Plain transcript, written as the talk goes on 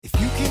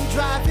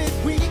drive it,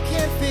 we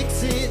can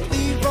fix it.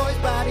 Leroy's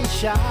Body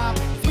Shop.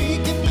 We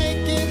can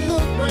make it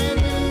look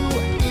brand new.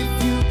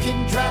 If you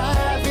can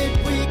drive it,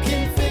 we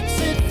can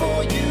fix it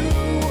for you.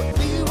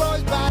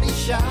 Leroy's Body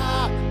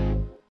Shop.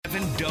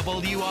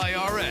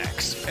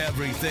 WIRX,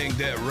 everything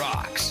that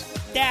rocks.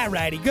 All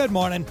righty. Good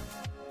morning,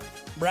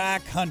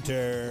 Brock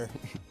Hunter.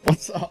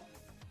 What's up? What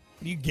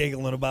are you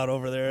giggling about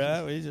over there?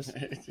 Huh? You just...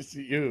 It's just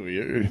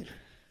you.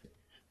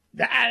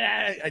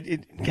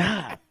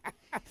 God.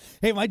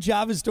 Hey, my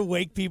job is to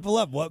wake people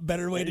up. What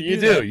better way to do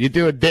do that? You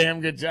do a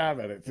damn good job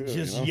at it, too.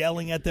 Just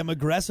yelling at them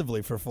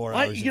aggressively for 4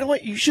 hours. You know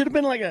what? You should have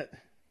been like I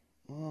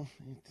don't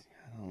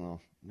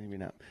know. Maybe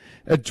not.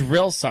 A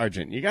drill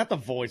sergeant. You got the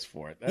voice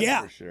for it.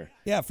 That's for sure.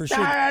 Yeah, for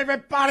sure.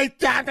 Everybody,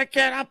 time to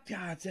get up.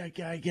 God, it's that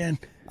guy again.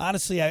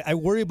 Honestly, I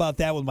worry about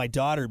that with my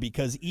daughter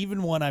because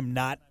even when I'm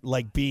not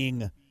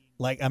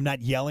I'm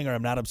not yelling or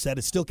I'm not upset,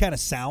 it still kind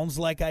of sounds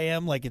like I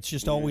am. Like it's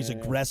just always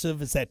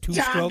aggressive. It's that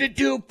two-stroke. Time to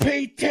do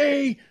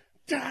PT.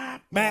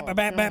 Bap, bap, bap,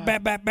 bap,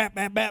 bap, bap, bap,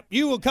 bap, bap.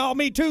 You will call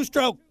me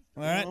two-stroke.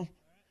 All right.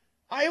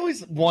 I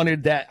always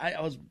wanted that. I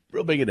was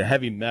real big into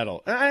heavy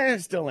metal. I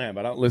still am,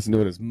 but I don't listen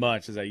to it as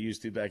much as I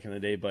used to back in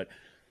the day. But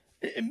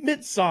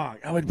mid-song,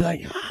 I would be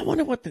like, I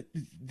wonder what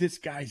this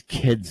guy's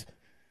kid's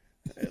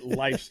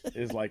life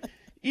is like.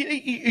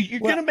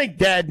 You're going to make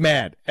dad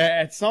mad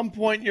at some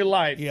point in your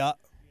life. Yeah.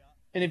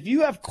 And if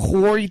you have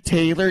Corey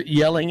Taylor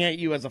yelling at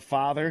you as a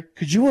father,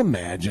 could you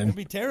imagine? It'd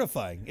be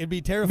terrifying. But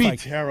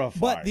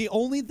But the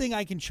only thing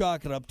I can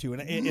chalk it up to,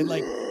 and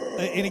like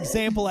an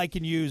example I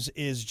can use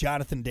is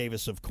Jonathan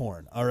Davis of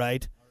Korn, all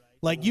right?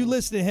 Like you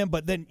listen to him,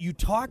 but then you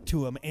talk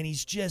to him, and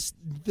he's just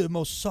the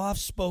most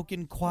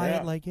soft-spoken,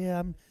 quiet,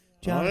 I'm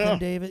Jonathan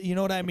Davis. You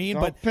know what I mean?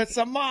 Don't piss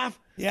him off.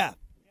 Yeah.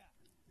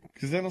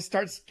 Because then he'll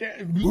start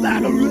scaring.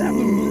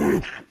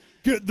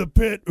 Get in the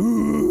pit.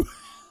 Ooh.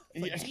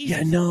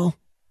 No.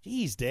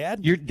 Jeez,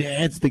 Dad. Your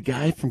dad's the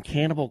guy from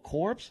Cannibal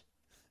Corpse?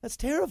 That's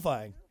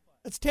terrifying.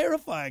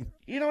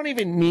 You don't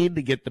even need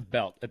to get the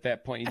belt at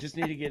that point. You just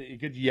need to get a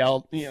good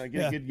yell, a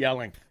good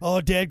yelling.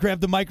 Oh, Dad, grab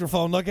the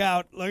microphone. Look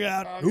out.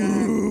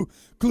 Ooh,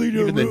 clean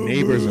your room. Even the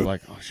neighbors are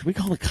like, should we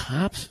call the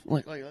cops?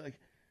 Like.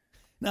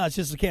 No, it's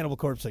just a Cannibal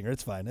Corpse singer.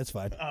 It's fine.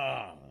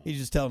 He's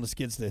just telling the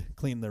kids to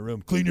clean their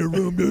room. Clean your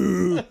room,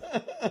 dude.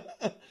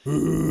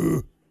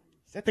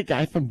 Is that the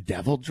guy from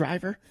Devil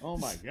Driver? Oh,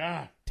 my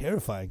God.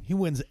 Terrifying. He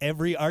wins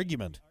every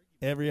argument.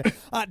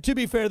 To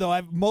be fair,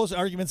 though, most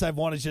arguments I've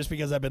won is just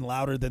because I've been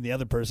louder than the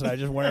other person. I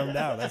just wear them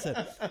down. That's it.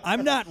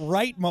 I'm not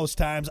right most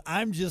times.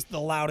 I'm just the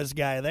loudest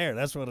guy there.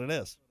 That's what it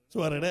is.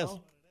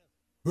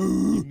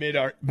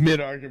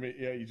 Mid-argument,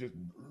 you just...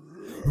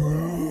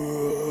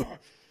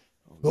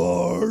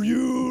 Are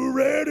you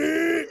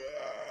ready?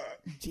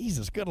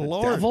 Jesus, good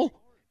Lord. Devil?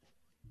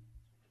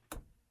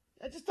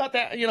 I just thought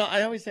that,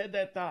 I always had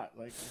that thought.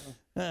 Like,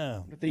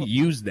 if they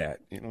use that,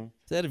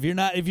 Said if you're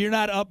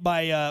not up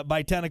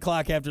by 10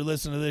 o'clock after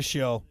listening to this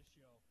show,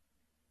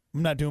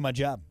 I'm not doing my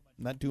job.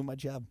 Like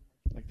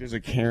there's a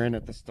Karen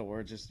at the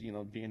store just,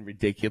 being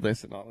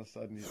ridiculous, and all of a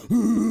sudden he's just...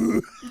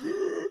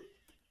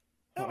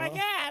 Oh, my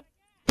God.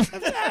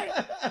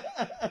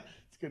 It's a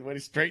good way to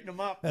straighten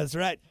them up. That's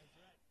right.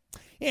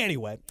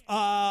 Anyway,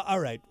 all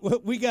right.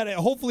 We got it.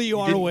 Hopefully you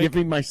are didn't awake. give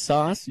me my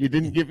sauce? You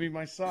didn't give me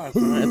my sauce. I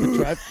had to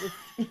try.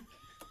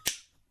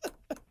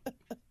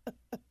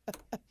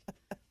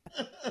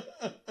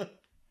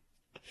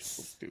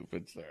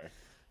 Stupid, sir.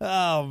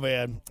 Oh,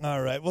 man.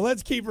 All right. Well,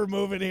 let's keep her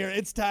moving here.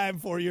 It's time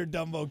for your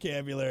dumb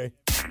vocabulary.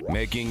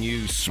 Making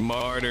you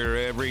smarter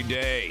every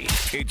day.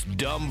 It's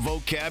Dumb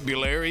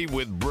Vocabulary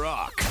with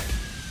Brock.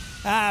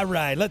 All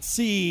right, let's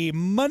see.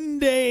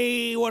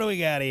 Monday, what do we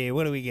got here?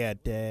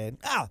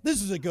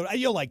 This is a good one.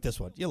 You'll like this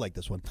one.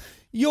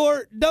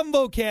 Your dumb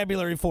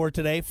vocabulary for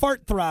today,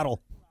 fart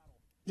throttle.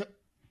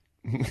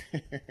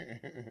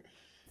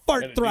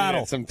 Fart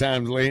throttle.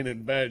 Sometimes laying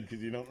in bed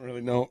because you don't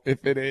really know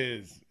if it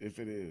is.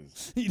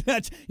 You're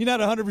not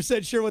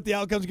 100% sure what the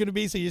outcome's going to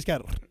be, so you just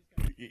got to...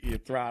 You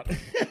throttle.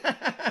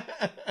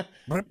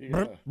 Test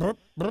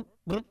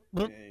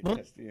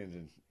the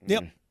engine.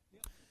 Yep.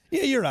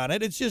 Yeah, you're on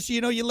it. It's just,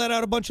 you let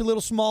out a bunch of little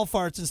small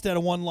farts instead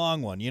of one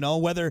long one.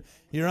 Whether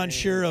you're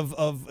unsure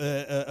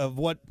of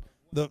what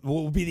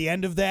will be the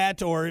end of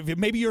that, or if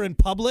maybe you're in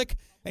public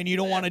and you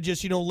don't want to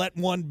just, let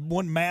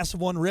one massive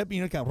one rip.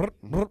 Kind of.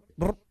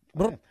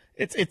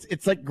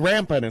 It's like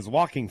Grandpa and his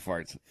walking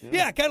farts.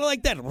 Yeah, kind of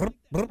like that.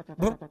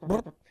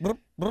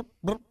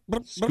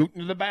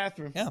 Scooting to the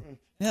bathroom.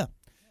 Yeah.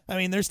 I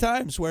mean, there's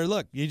times where,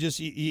 look, you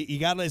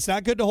got it's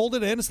not good to hold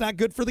it in. It's not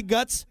good for the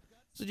guts.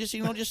 So just,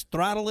 just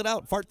throttle it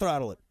out. Fart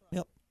throttle it.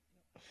 Yep.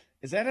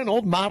 Is that an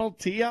old Model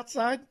T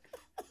outside?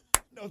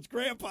 No, it's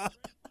Grandpa.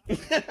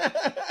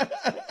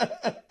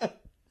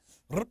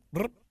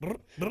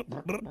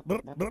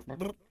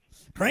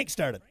 Crank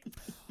started.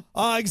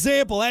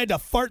 Example, I had to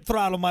fart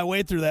throttle my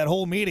way through that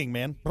whole meeting,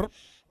 man. Hold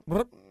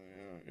him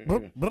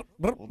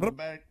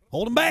back.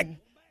 Hold him back.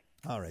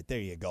 All right, there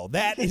you go.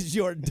 That is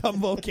your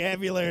dumb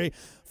vocabulary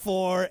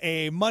for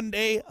a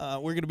Monday.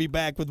 We're going to be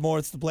back with more.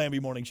 It's the Plan B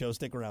Morning Show.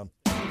 Stick around.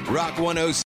 Rock 106.